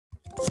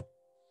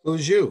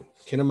Bonjour,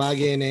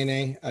 Kinamage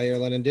Nene,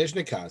 Ireland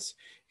Indigenous,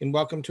 and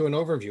welcome to an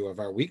overview of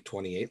our Week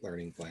 28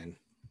 learning plan.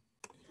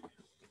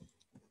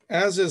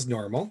 As is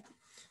normal,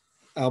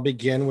 I'll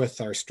begin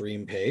with our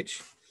stream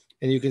page,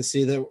 and you can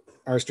see that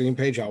our stream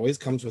page always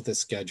comes with a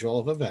schedule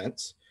of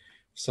events.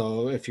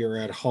 So if you're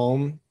at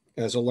home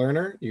as a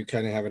learner, you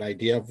kind of have an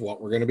idea of what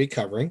we're going to be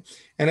covering.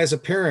 And as a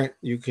parent,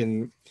 you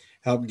can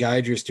help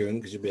guide your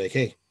student because you'll be like,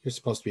 hey, you're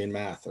supposed to be in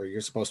math or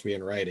you're supposed to be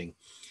in writing.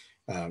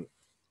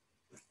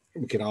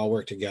 We can all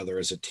work together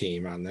as a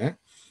team on that.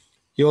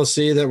 You'll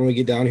see that when we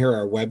get down here,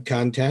 our web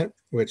content,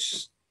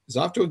 which is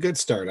off to a good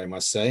start, I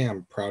must say.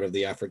 I'm proud of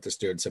the effort the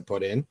students have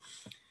put in.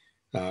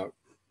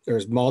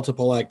 There's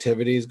multiple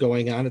activities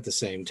going on at the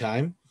same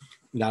time.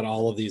 Not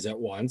all of these at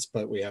once,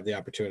 but we have the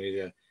opportunity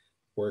to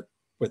work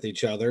with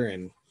each other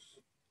and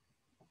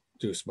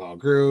do small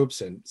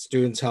groups and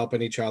students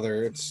helping each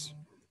other. It's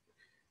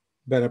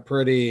been a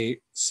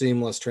pretty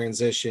seamless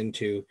transition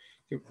to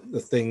the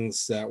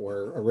things that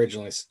were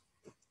originally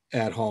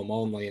at home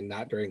only and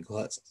not during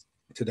class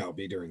to now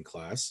be during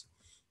class.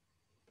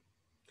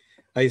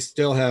 I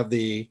still have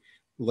the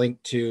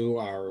link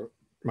to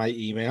my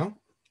email,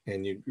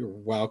 and you're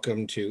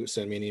welcome to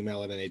send me an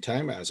email at any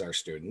time as our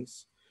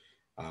students.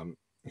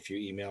 If you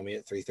email me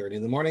at 3:30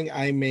 in the morning,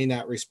 I may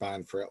not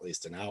respond for at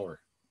least an hour.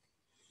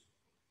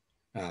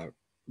 But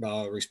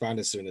I'll respond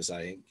as soon as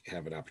I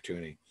have an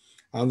opportunity.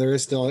 There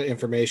is still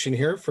information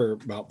here for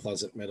Mount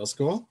Pleasant Middle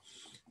School.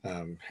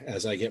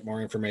 As I get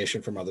more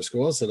information from other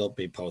schools, it'll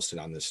be posted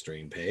on this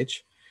stream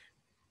page.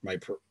 My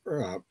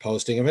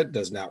posting of it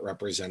does not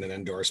represent an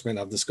endorsement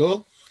of the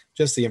school,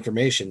 just the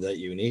information that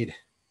you need.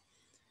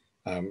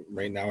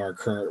 Right now, our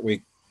current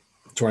week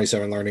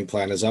 27 learning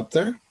plan is up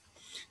there.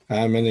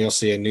 And you'll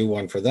see a new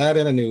one for that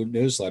and a new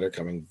newsletter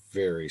coming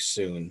very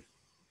soon.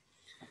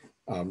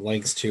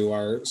 Links to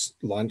our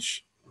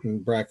lunch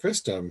and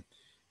breakfast.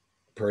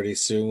 Pretty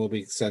soon we'll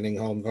be sending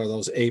home for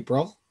those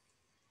April.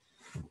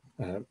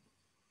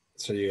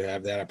 So you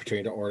have that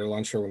opportunity to order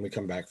lunch for when we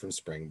come back from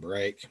spring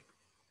break.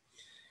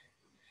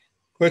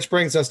 Which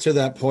brings us to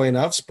that point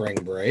of spring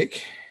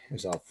break.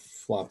 As I'll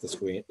flop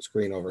the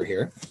screen over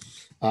here.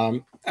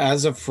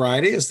 As of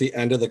Friday is the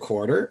end of the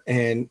quarter,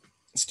 and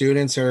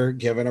students are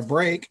given a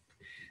break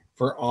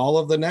for all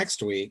of the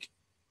next week,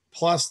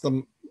 plus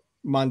the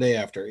Monday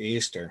after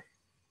Easter.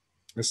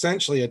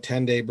 Essentially a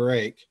 10-day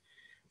break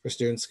for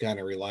students to kind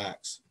of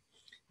relax.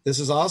 This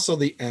is also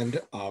the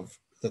end of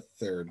the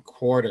third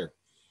quarter.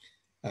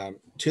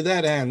 To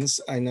that ends,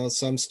 I know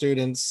some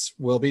students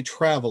will be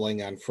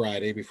traveling on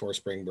Friday before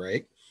spring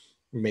break,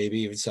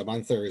 maybe even some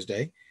on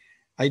Thursday.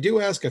 I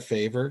do ask a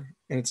favor,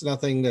 and it's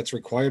nothing that's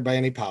required by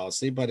any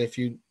policy, but if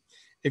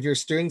your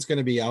student's going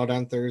to be out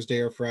on Thursday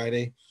or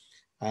Friday,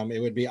 it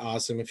would be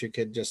awesome if you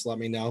could just let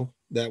me know.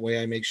 That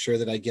way I make sure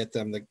that I get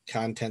them the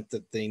content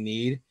that they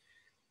need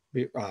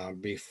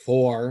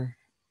before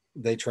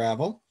they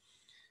travel.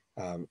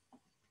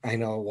 I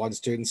know one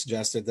student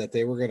suggested that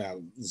they were going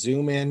to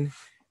Zoom in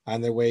on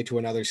their way to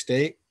another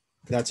state.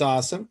 That's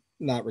awesome,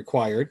 not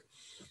required.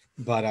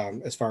 But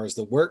as far as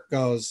the work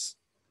goes,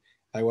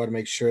 I want to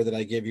make sure that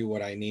I give you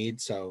what I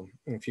need. So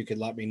if you could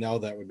let me know,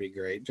 that would be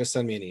great. Just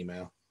send me an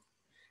email,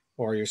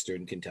 or your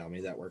student can tell me.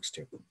 That works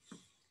too.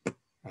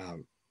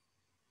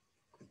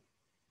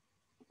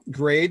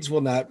 Grades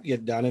will not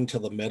get done until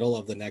the middle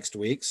of the next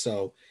week.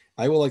 So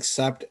I will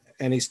accept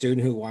any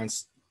student who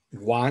wants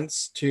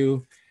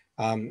to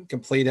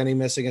complete any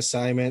missing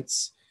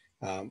assignments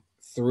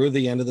through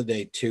the end of the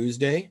day,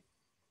 Tuesday.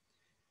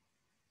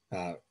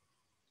 On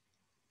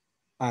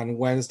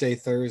Wednesday,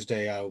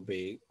 Thursday, I'll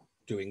be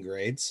doing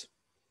grades.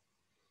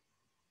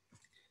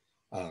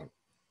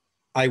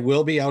 I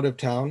will be out of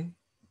town,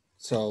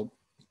 so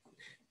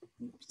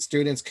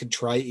students could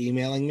try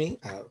emailing me.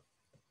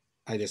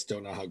 I just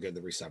don't know how good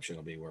the reception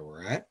will be where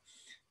we're at,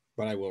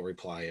 but I will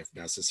reply if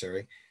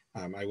necessary.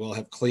 I will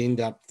have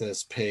cleaned up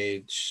this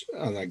page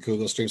on the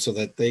Google Stream so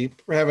that they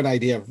have an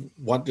idea of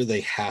what do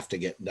they have to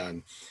get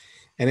done.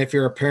 And if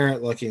you're a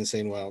parent looking and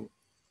saying, well,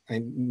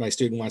 my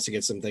student wants to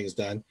get some things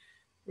done,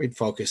 we'd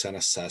focus on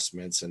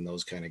assessments and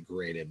those kind of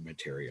graded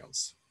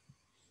materials.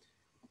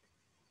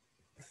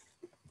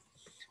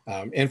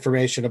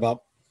 Information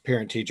about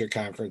parent-teacher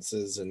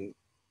conferences and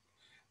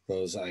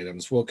those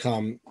items will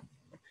come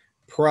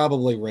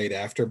probably right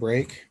after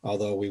break,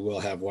 although we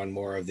will have one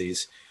more of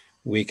these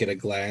week at a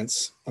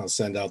glance. I'll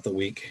send out the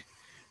week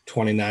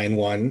 29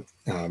 one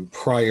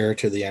prior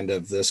to the end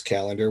of this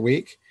calendar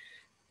week.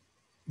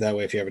 That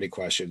way, if you have any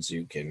questions,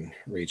 you can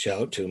reach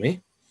out to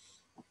me.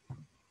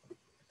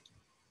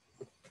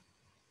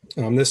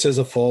 This is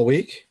a full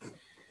week.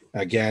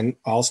 Again,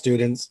 all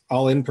students,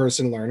 all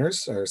in-person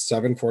learners are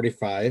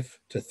 7:45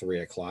 to 3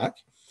 o'clock.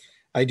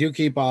 I do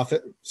keep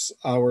office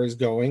hours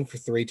going for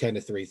 3:10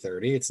 to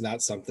 3:30. It's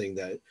not something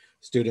that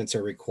students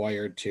are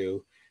required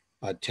to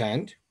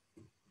attend.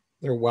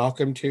 They're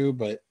welcome to,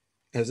 but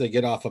as they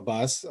get off a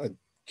bus, I'm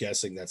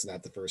guessing that's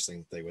not the first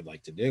thing they would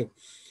like to do.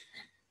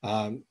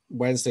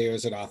 Wednesday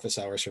is at office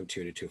hours from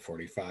 2 to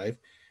 2:45.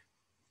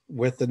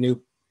 With the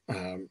new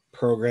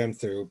program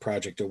through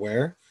Project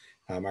Aware,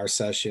 Our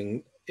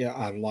session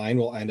online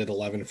will end at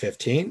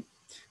 11:15.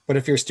 But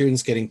if your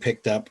student's getting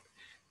picked up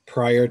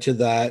prior to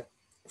that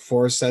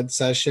for said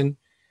session,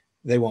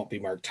 they won't be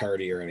marked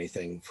tardy or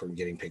anything for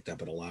getting picked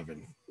up at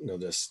 11. They'll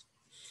just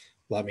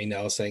let me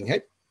know saying,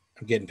 hey,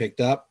 I'm getting picked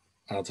up.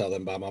 I'll tell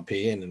them about my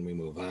P and then we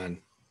move on.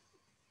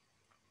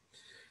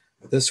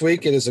 This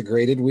week, it is a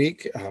graded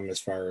week as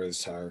far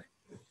as our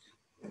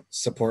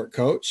support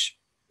coach.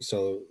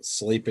 So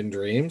sleep and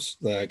dreams,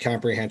 the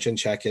comprehension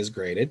check is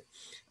graded.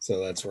 So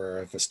that's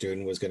where if a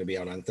student was going to be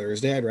out on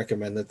Thursday, I'd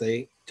recommend that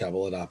they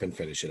double it up and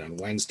finish it on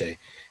Wednesday.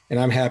 And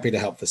I'm happy to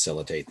help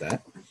facilitate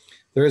that.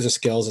 There is a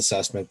skills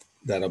assessment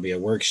that'll be a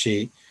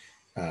worksheet,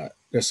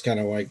 just kind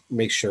of like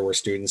make sure where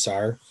students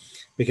are.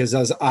 Because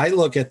as I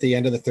look at the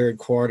end of the third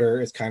quarter,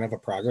 it's kind of a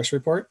progress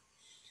report.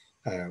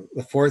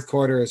 The fourth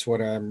quarter is what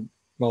I'm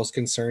most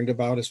concerned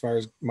about as far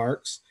as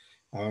marks.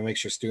 I want to make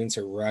sure students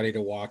are ready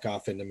to walk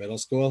off into middle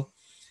school.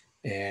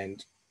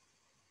 And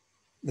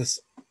this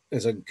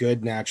is a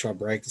good natural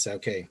break to say,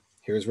 okay,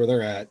 here's where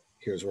they're at.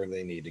 Here's where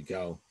they need to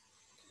go.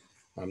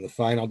 The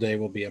final day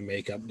will be a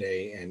makeup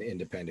day and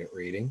independent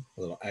reading,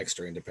 a little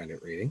extra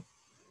independent reading.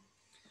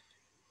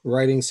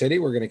 Writing City,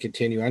 we're going to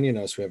continue on. You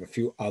notice we have a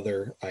few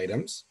other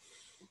items,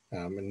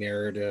 a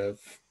narrative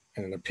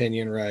and an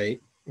opinion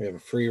write. We have a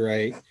free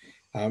write.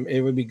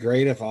 It would be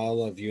great if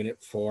all of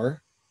Unit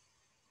 4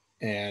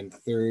 and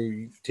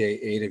through day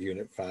 8 of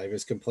Unit 5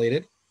 is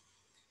completed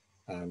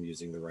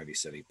using the Ready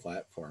City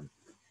platform.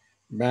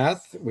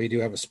 Math, we do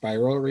have a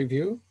spiral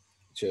review,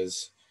 which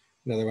is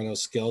another one of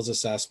those skills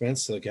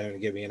assessments. So kind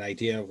of give me an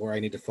idea of where I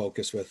need to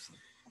focus with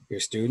your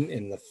student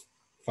in the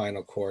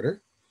final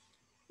quarter,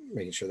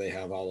 making sure they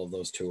have all of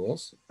those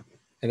tools.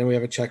 And then we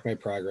have a check my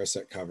progress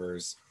that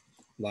covers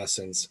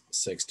lessons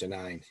 6 to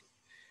 9.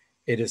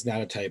 It is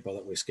not a typo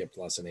that we skipped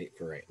lesson 8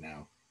 for right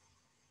now.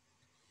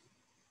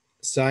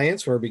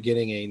 Science, we're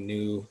beginning a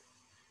new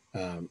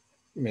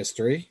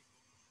mystery.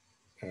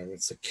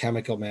 It's a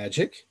chemical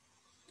magic.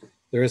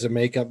 There is a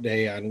makeup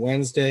day on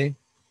Wednesday,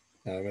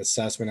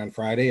 assessment on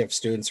Friday. If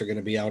students are going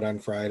to be out on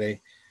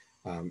Friday,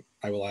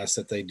 I will ask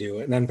that they do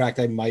it. And in fact,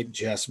 I might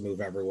just move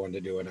everyone to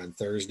do it on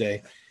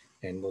Thursday,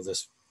 and we'll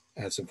just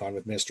have some fun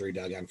with Mystery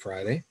Doug on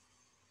Friday.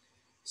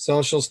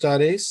 Social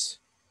studies.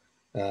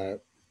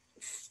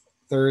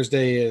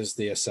 Thursday is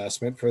the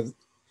assessment for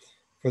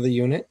the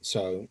unit.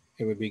 So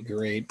it would be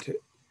great.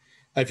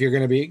 If you're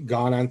going to be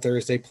gone on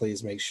Thursday,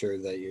 please make sure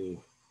that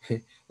you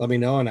let me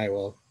know, and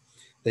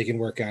they can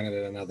work on it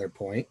at another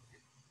point.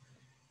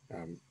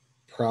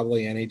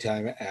 Probably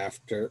anytime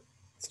after,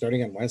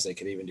 starting on Wednesday,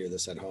 could even do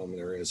this at home.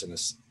 There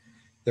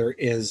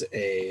is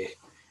a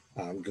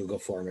Google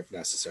form if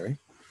necessary.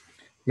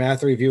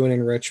 Math review and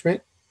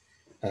enrichment.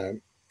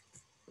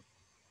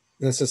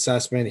 This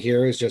assessment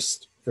here is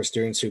just for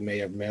students who may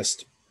have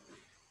missed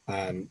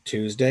on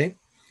Tuesday.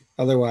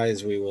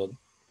 Otherwise, we will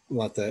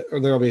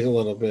there'll be a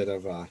little bit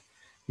of a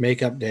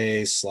makeup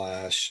day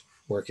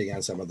 / working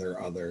on some of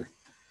their other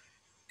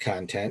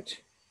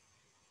content.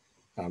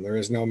 There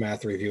is no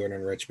math review and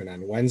enrichment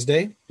on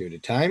Wednesday due to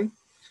time.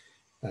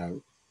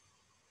 And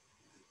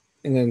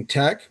then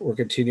tech, we're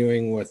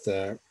continuing with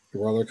the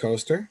roller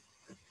coaster,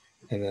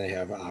 and then they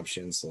have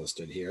options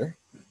listed here.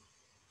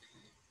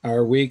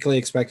 Our weekly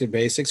expected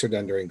basics are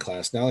done during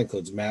class now. It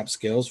includes map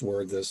skills,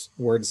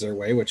 words their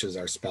way, which is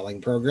our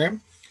spelling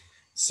program.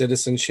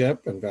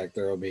 Citizenship, in fact,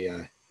 there will be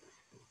a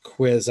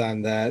quiz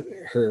on that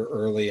here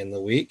early in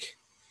the week.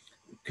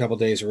 A couple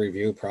days of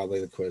review, probably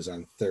the quiz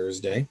on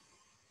Thursday.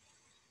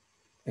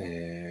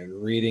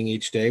 And reading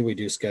each day, we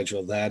do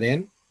schedule that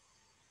in.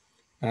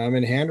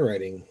 And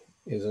handwriting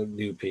is a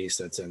new piece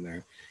that's in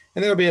there.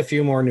 And there'll be a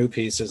few more new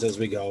pieces as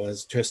we go,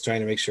 as just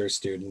trying to make sure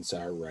students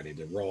are ready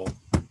to roll.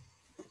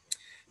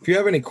 If you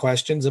have any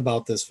questions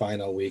about this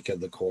final week of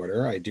the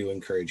quarter, I do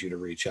encourage you to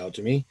reach out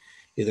to me,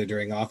 either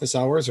during office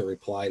hours or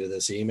reply to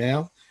this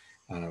email.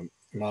 I'm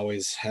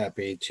always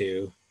happy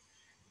to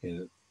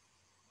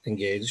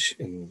engage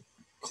and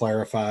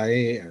clarify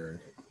or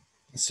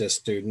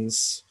assist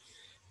students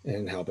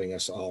in helping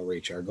us all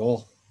reach our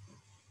goal.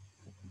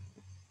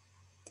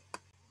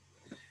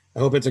 I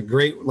hope it's a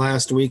great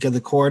last week of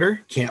the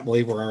quarter. Can't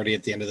believe we're already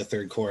at the end of the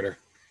third quarter.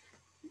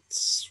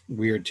 It's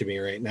weird to me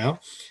right now.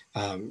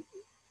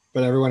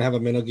 But everyone have a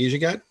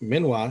Minogija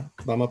Minwa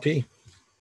Bama P.